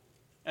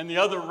 and the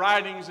other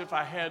writings if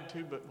I had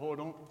to, but boy,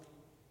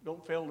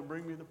 don't fail to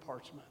bring me the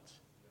parchments.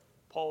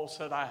 Paul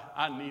said,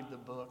 I need the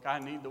book. I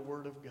need the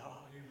Word of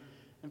God.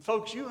 And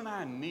folks, you and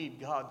I need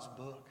God's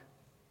book.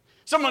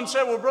 Someone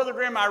said, "Well, Brother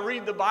Graham, I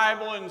read the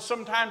Bible and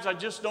sometimes I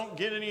just don't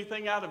get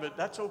anything out of it."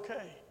 That's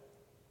okay.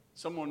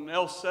 Someone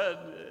else said,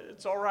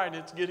 "It's all right,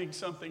 it's getting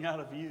something out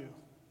of you."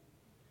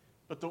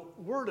 But the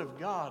Word of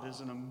God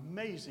is an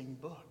amazing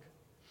book.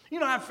 You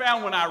know, I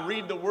found when I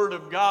read the Word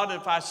of God,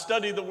 if I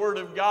study the Word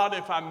of God,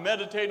 if I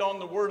meditate on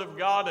the Word of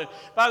God, and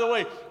by the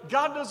way,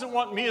 God doesn't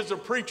want me as a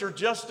preacher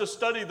just to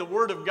study the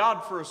Word of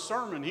God for a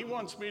sermon. He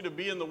wants me to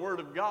be in the Word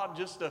of God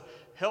just to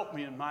help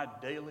me in my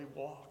daily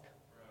walk.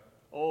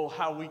 Oh,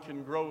 how we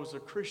can grow as a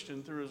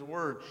Christian through His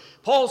Word.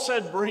 Paul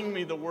said, "Bring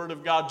me the Word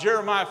of God."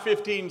 Jeremiah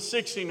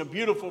 15:16, a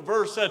beautiful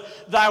verse, said,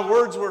 "Thy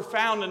words were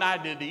found, and I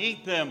did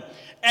eat them.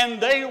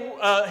 And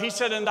he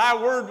said, and thy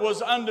word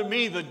was unto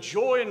me the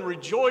joy and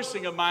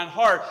rejoicing of mine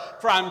heart.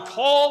 For I'm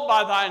called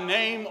by thy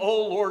name,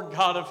 O Lord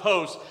God of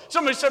hosts."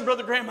 Somebody said,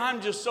 "Brother Graham,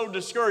 I'm just so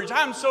discouraged.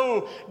 I'm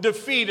so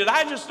defeated.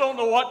 I just don't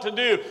know what to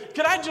do."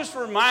 Can I just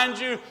remind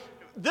you,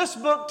 this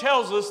book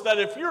tells us that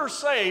if you're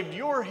saved,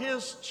 you're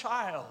His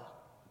child.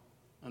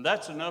 And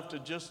that's enough to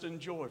just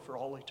enjoy for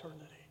all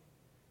eternity.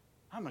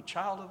 I'm a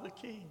child of the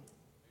King.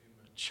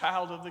 A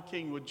child of the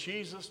King. With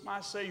Jesus, my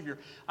Savior,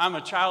 I'm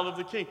a child of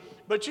the King.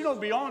 But you know,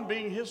 beyond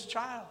being His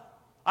child,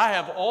 I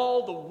have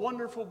all the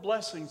wonderful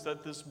blessings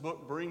that this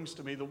book brings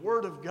to me. The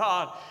Word of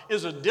God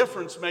is a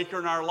difference maker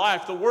in our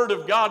life. The Word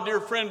of God, dear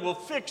friend, will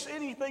fix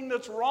anything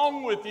that's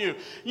wrong with you.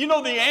 You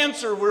know the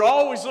answer, we're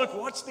always looking,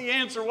 what's the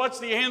answer? What's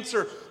the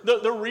answer?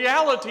 The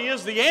reality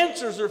is the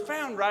answers are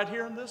found right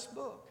here in this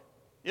book.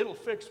 It'll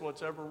fix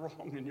what's ever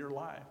wrong in your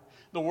life.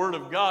 The Word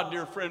of God,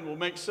 dear friend, will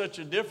make such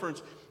a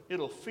difference.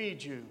 It'll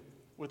feed you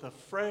with a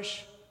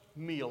fresh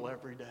meal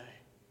every day.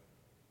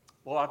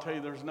 Well, I'll tell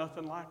you, there's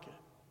nothing like it.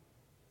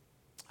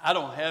 I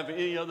don't have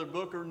any other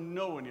book or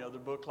know any other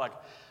book like it.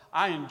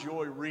 I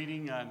enjoy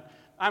reading, and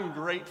I'm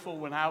grateful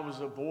when I was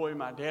a boy,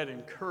 my dad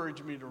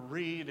encouraged me to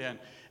read,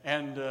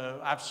 and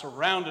I've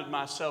surrounded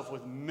myself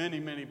with many,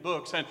 many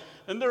books.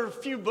 And there are a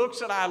few books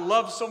that I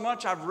love so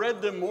much, I've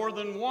read them more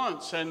than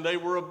once, and they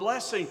were a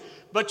blessing.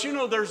 But you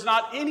know, there's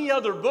not any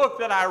other book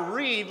that I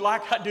read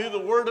like I do the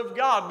Word of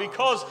God,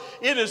 because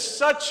it is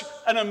such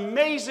an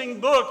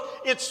amazing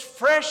book. It's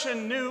fresh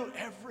and new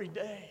every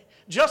day.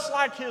 Just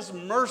like His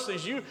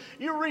mercies. You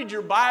read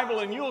your Bible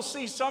and you'll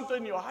see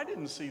something, I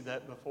didn't see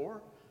that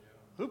before.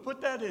 Who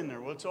put that in there?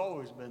 Well, it's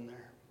always been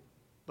there.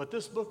 But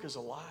this book is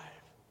alive.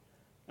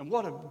 And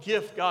what a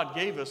gift God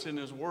gave us in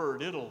His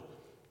Word.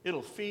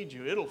 It'll feed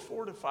you. It'll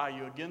fortify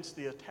you against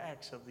the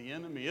attacks of the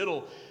enemy.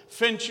 It'll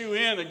fence you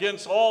in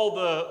against all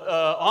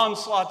the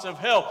onslaughts of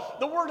hell.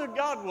 The Word of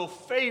God will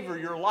favor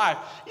your life.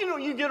 You know,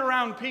 you get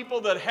around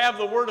people that have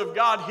the Word of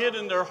God hid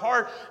in their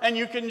heart, and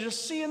you can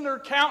just see in their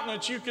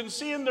countenance, you can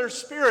see in their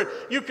spirit,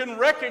 you can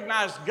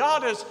recognize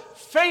God has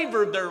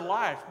favored their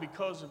life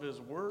because of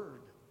His Word.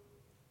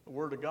 The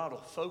Word of God will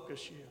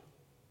focus you.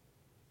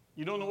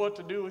 You don't know what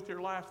to do with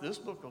your life? This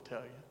book will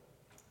tell you.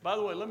 By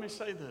the way, let me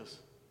say this.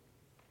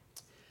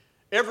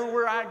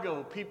 Everywhere I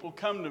go, people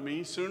come to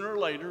me sooner or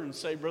later and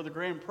say, Brother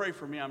Graham, pray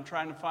for me. I'm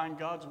trying to find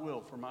God's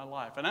will for my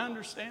life. And I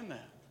understand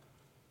that.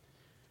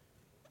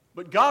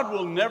 But God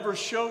will never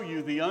show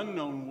you the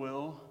unknown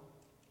will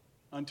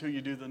until you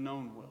do the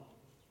known will.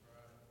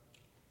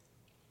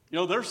 You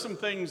know, there's some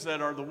things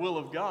that are the will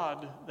of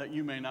God that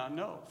you may not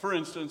know. For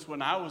instance,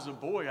 when I was a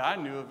boy, I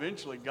knew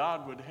eventually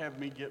God would have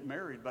me get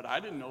married, but I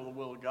didn't know the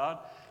will of God,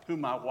 who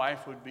my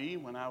wife would be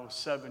when I was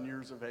 7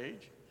 years of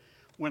age.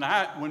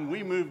 When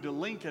we moved to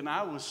Lincoln,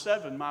 I was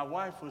 7, my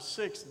wife was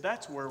 6.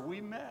 That's where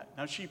we met.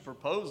 Now, she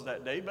proposed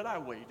that day, but I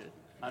waited.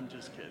 I'm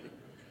just kidding.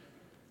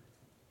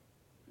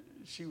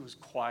 She was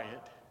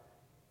quiet.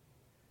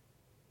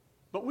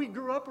 But we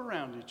grew up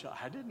around each other.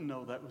 I didn't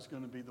know that was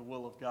going to be the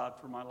will of God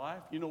for my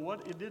life. You know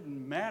what? It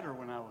didn't matter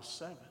when I was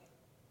 7.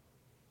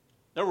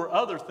 There were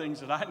other things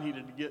that I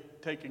needed to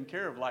get taken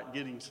care of, like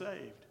getting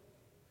saved.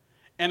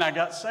 And I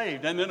got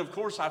saved. And then, of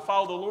course, I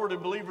followed the Lord in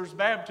believer's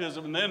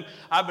baptism. And then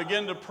I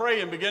began to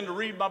pray and began to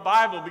read my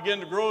Bible,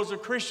 began to grow as a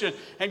Christian.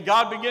 And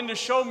God began to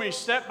show me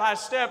step by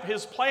step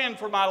His plan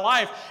for my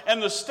life.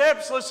 And the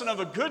steps, listen,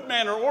 of a good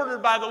man are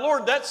ordered by the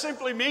Lord. That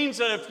simply means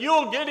that if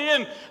you'll get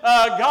in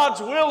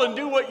God's will and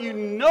do what you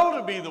know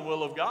to be the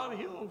will of God,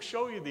 He'll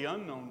show you the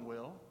unknown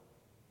will.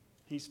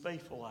 He's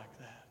faithful like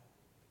that.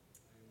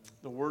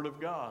 The Word of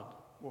God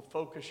will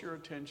focus your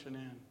attention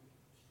in.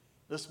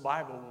 This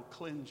Bible will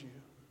cleanse you.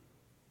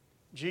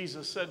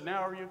 Jesus said,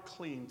 now are you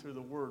clean through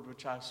the word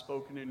which I've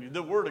spoken in you.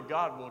 The word of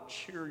God will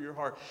cheer your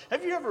heart.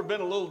 Have you ever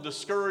been a little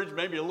discouraged,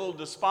 maybe a little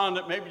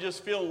despondent, maybe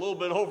just feeling a little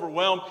bit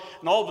overwhelmed,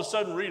 and all of a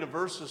sudden read a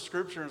verse of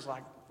Scripture and it's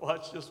like, well,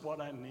 that's just what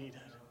I needed.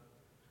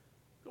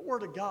 The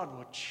word of God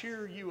will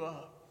cheer you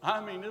up. I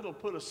mean, it'll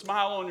put a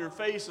smile on your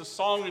face, a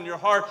song in your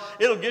heart.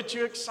 It'll get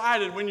you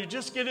excited. When you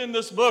just get in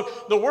this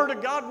book, the word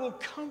of God will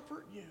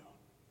comfort you.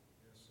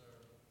 Yes, sir.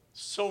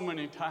 So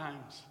many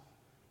times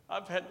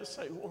I've had to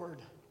say, Lord,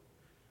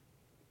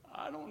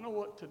 I don't know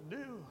what to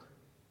do.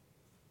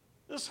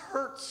 This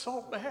hurts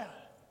so bad.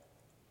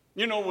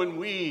 You know, when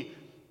we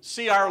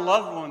see our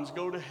loved ones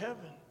go to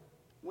heaven,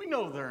 we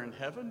know they're in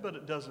heaven, but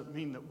it doesn't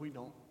mean that we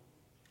don't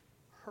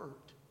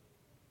hurt.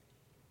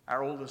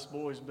 Our oldest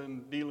boy's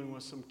been dealing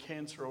with some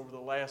cancer over the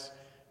last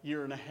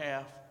year and a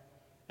half.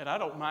 And I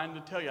don't mind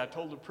to tell you, I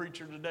told the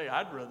preacher today,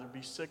 I'd rather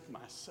be sick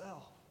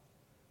myself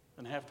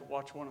than have to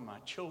watch one of my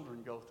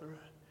children go through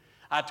it.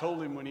 I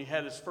told him when he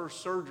had his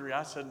first surgery,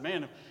 I said,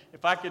 man,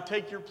 if I could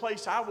take your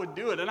place, I would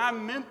do it. And I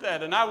meant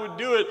that, and I would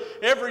do it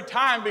every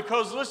time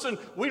because, listen,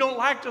 we don't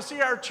like to see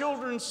our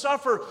children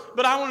suffer.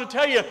 But I want to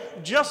tell you,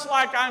 just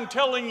like I'm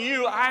telling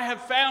you, I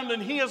have found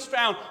and he has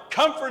found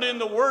comfort in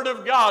the Word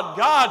of God.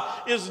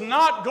 God is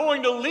not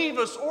going to leave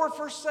us or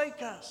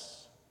forsake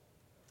us.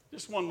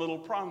 Just one little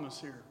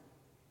promise here.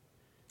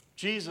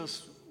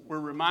 Jesus, we're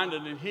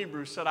reminded in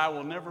Hebrews, said, I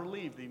will never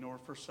leave thee nor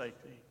forsake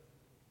thee.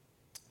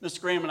 Miss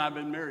Graham and I have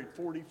been married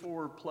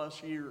 44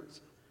 plus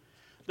years.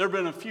 There have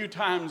been a few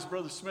times,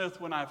 Brother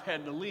Smith, when I've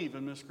had to leave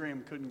and Miss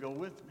Graham couldn't go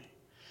with me.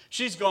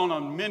 She's gone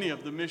on many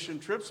of the mission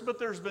trips, but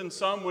there's been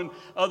some when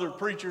other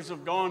preachers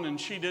have gone and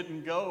she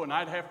didn't go and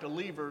I'd have to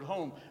leave her at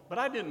home. But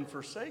I didn't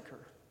forsake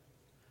her.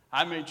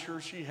 I made sure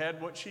she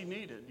had what she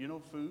needed, you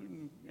know,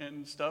 food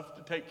and stuff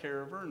to take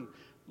care of her and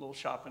a little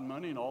shopping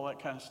money and all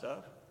that kind of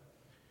stuff.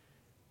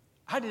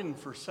 I didn't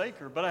forsake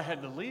her, but I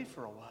had to leave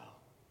for a while.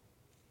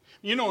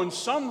 You know, in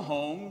some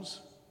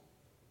homes,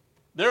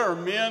 there are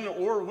men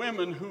or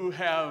women who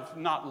have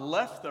not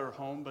left their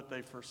home, but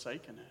they've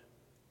forsaken it.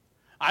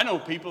 I know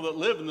people that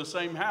live in the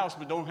same house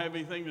but don't have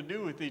anything to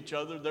do with each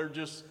other. They're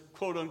just,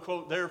 quote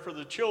unquote, there for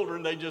the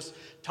children. They just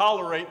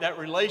tolerate that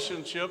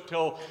relationship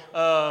till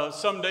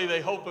someday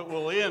they hope it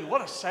will end.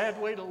 What a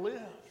sad way to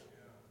live.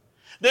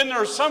 Then there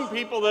are some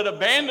people that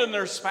abandon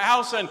their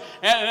spouse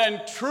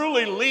and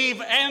truly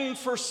leave and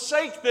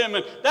forsake them.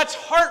 And that's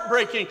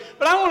heartbreaking.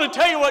 But I want to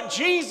tell you what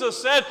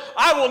Jesus said.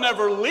 I will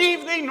never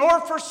leave thee nor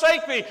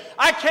forsake thee.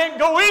 I can't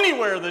go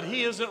anywhere that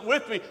he isn't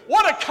with me.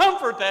 What a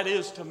comfort that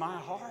is to my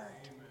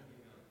heart.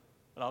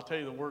 But I'll tell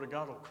you, the Word of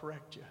God will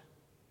correct you.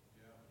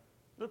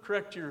 It'll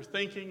correct your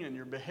thinking and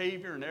your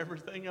behavior and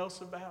everything else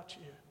about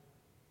you.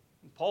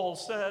 And Paul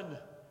said,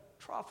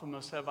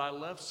 Trophimus have I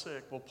left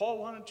sick. Well, Paul,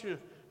 why don't you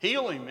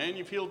heal him, man?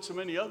 You've healed so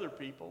many other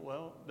people.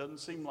 Well, it doesn't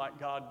seem like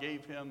God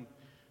gave him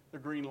the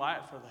green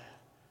light for that.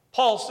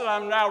 Paul said,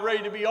 I'm now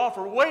ready to be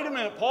offered. Wait a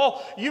minute,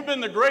 Paul. You've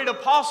been the great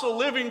apostle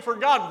living for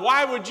God.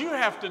 Why would you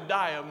have to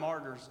die a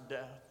martyr's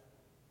death?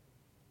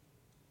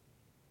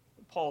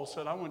 Paul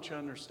said, I want you to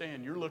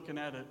understand, you're looking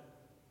at it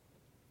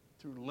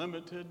through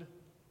limited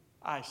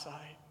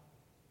eyesight.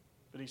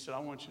 But he said, I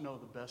want you to know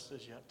the best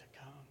is yet to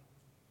come.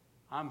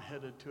 I'm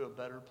headed to a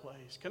better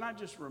place. Can I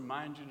just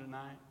remind you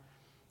tonight?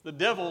 The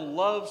devil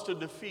loves to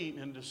defeat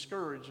and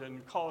discourage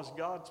and cause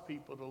God's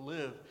people to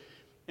live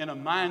in a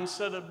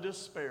mindset of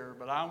despair.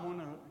 But I want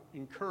to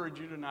encourage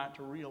you tonight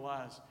to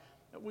realize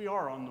that we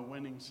are on the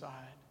winning side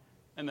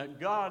and that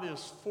God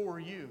is for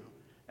you.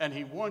 And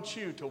he wants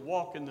you to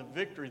walk in the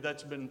victory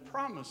that's been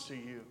promised to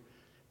you.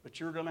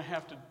 But you're going to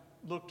have to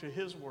look to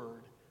his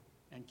word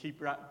and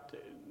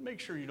make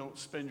sure you don't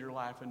spend your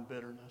life in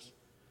bitterness.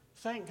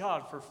 Thank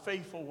God for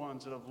faithful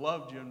ones that have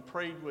loved you and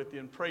prayed with you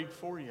and prayed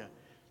for you.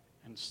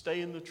 And stay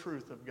in the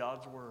truth of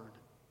God's word,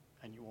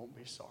 and you won't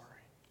be sorry.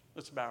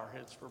 Let's bow our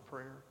heads for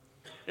prayer.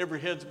 Every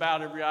head's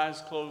bowed, every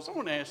eye's closed. I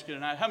want to ask you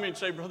tonight, how many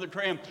say, Brother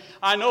Graham,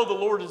 I know the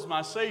Lord is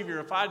my Savior.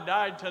 If I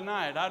died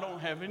tonight, I don't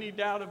have any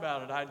doubt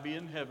about it, I'd be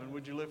in heaven.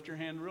 Would you lift your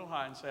hand real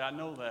high and say, I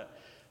know that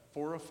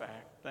for a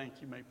fact?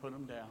 Thank you. You may put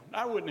them down.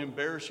 I wouldn't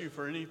embarrass you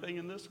for anything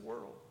in this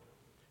world.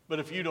 But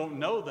if you don't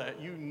know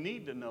that, you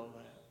need to know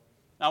that.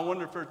 I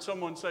wonder if there's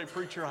someone say,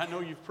 Preacher, I know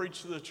you've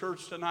preached to the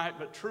church tonight,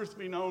 but truth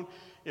be known,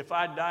 if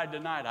I died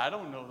tonight, I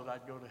don't know that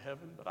I'd go to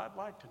heaven, but I'd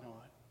like to know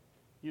it.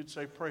 You'd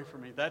say, pray for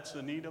me. That's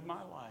the need of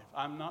my life.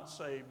 I'm not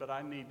saved, but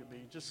I need to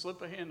be. Just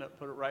slip a hand up,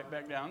 put it right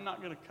back down. I'm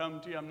not going to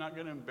come to you. I'm not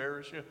going to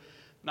embarrass you.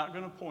 I'm not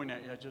going to point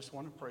at you. I just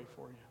want to pray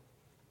for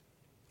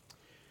you.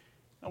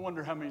 I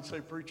wonder how many say,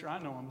 Preacher, I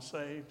know I'm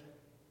saved,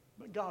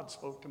 but God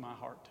spoke to my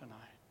heart tonight.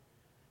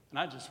 And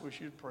I just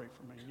wish you'd pray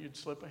for me. You'd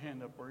slip a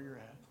hand up where you're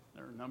at.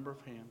 There are a number of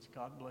hands.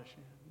 God bless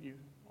you. You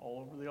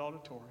all over the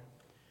auditorium.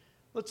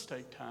 Let's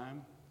take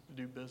time to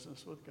do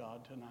business with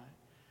God tonight.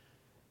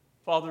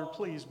 Father,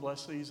 please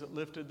bless these that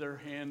lifted their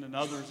hand and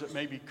others that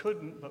maybe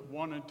couldn't but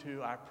wanted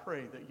to. I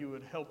pray that you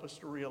would help us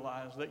to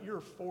realize that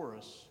you're for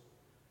us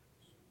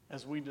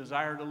as we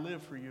desire to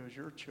live for you as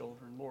your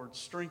children. Lord,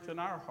 strengthen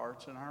our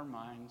hearts and our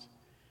minds.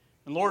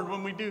 And Lord,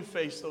 when we do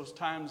face those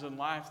times in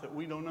life that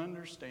we don't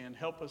understand,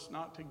 help us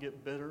not to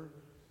get bitter.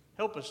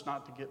 Help us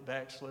not to get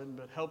backslidden,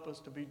 but help us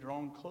to be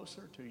drawn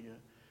closer to you.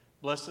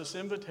 Bless this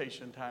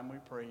invitation time, we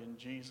pray in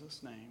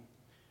Jesus' name.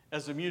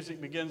 As the music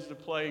begins to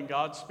play and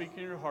God's speaking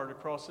in your heart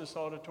across this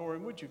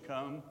auditorium, would you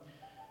come?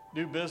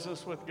 Do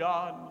business with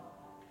God.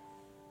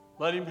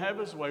 Let him have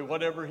his way,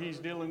 whatever he's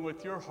dealing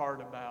with your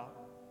heart about.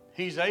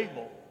 He's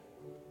able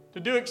to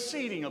do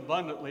exceeding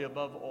abundantly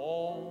above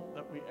all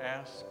that we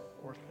ask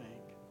or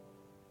think.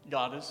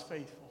 God is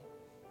faithful.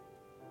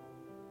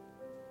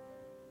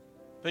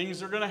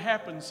 Things are going to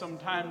happen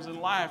sometimes in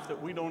life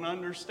that we don't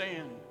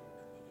understand.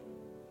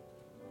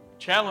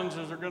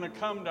 Challenges are going to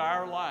come to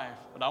our life,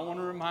 but I want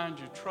to remind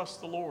you,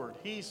 trust the Lord.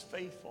 He's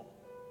faithful.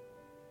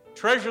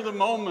 Treasure the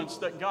moments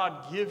that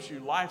God gives you.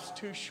 Life's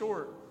too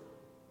short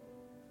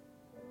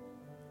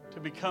to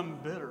become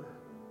bitter.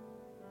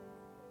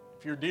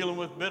 If you're dealing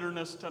with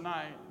bitterness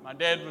tonight, my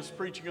dad was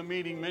preaching a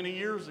meeting many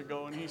years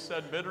ago, and he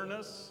said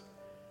bitterness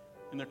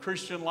in the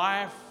Christian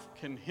life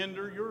can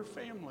hinder your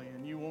family,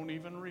 and you won't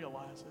even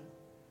realize it.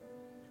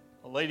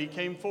 A lady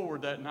came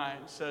forward that night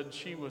and said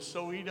she was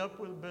so eat up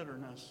with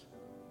bitterness.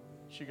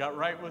 She got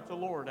right with the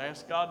Lord,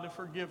 asked God to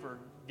forgive her,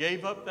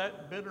 gave up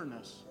that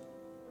bitterness.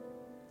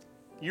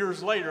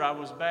 Years later, I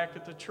was back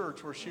at the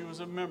church where she was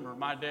a member.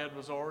 My dad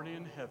was already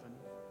in heaven.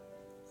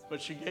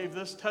 But she gave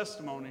this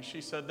testimony.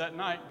 She said, that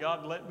night,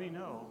 God let me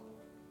know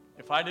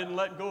if I didn't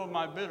let go of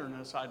my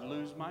bitterness, I'd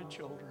lose my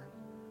children.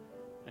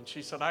 And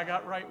she said, I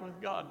got right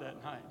with God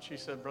that night. She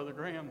said, Brother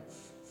Graham,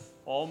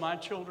 all my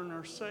children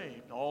are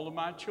saved. All of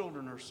my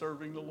children are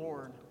serving the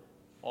Lord.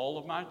 All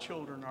of my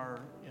children are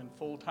in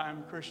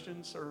full-time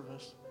Christian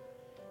service.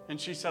 And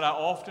she said, I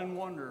often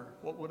wonder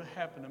what would have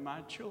happened to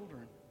my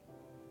children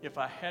if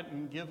I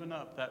hadn't given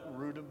up that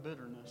root of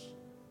bitterness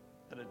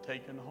that had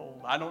taken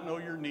hold. I don't know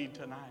your need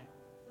tonight.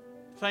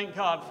 Thank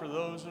God for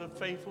those that have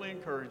faithfully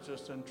encouraged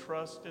us and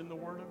trust in the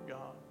Word of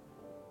God.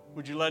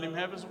 Would you let him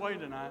have his way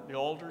tonight? The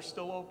altar's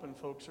still open.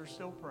 Folks are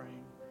still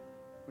praying.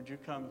 Would you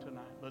come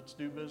tonight? Let's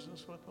do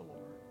business with the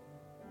Lord.